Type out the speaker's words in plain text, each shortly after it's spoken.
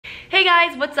Hey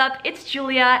guys, what's up? It's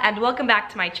Julia and welcome back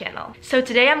to my channel. So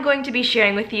today I'm going to be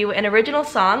sharing with you an original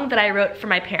song that I wrote for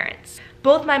my parents.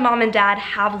 Both my mom and dad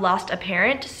have lost a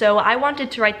parent, so I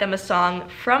wanted to write them a song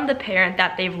from the parent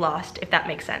that they've lost, if that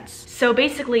makes sense. So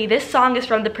basically, this song is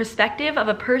from the perspective of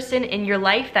a person in your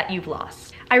life that you've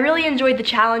lost. I really enjoyed the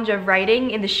challenge of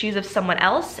writing in the shoes of someone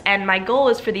else, and my goal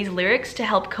is for these lyrics to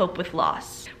help cope with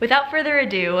loss. Without further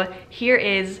ado, here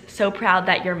is So Proud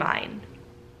That You're Mine.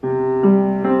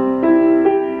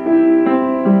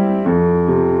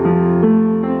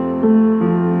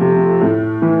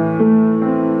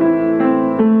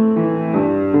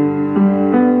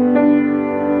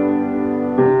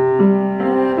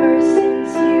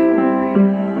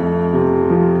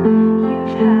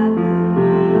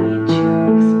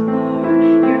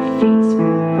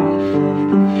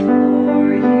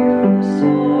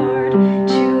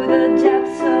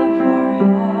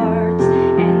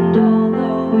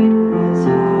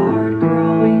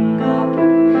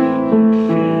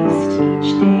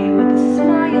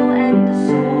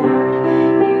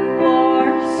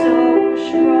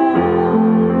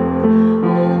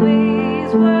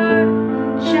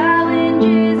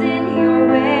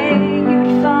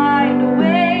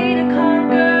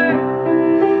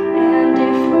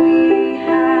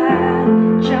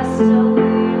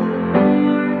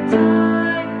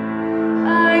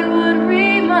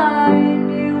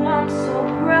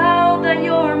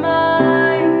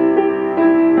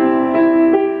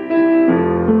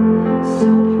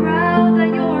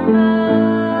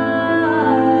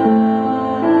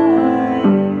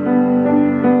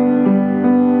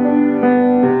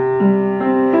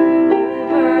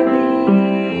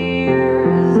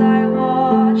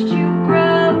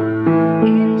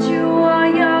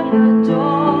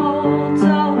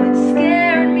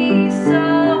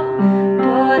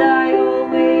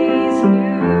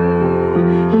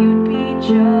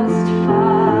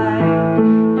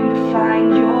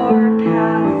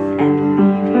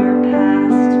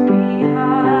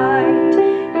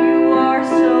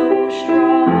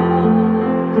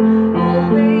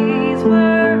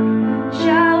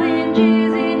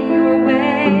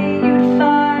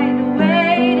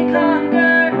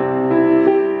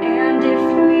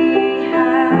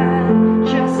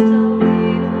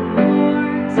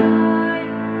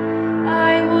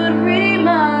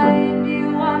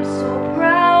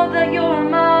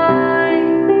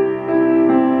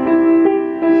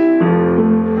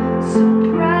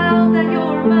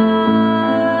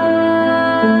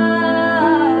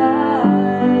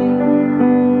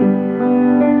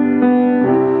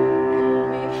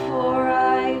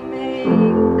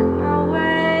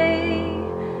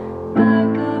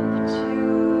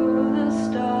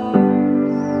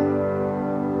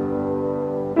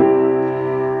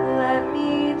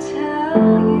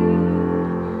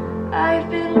 I've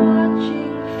been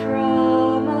watching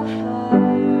from afar,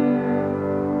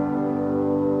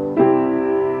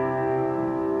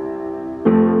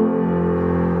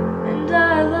 and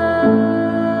I love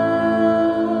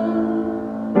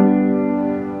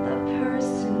the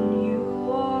person you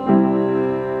are.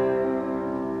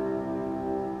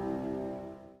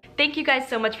 Thank you guys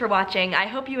so much for watching. I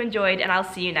hope you enjoyed and I'll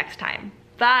see you next time.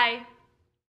 Bye!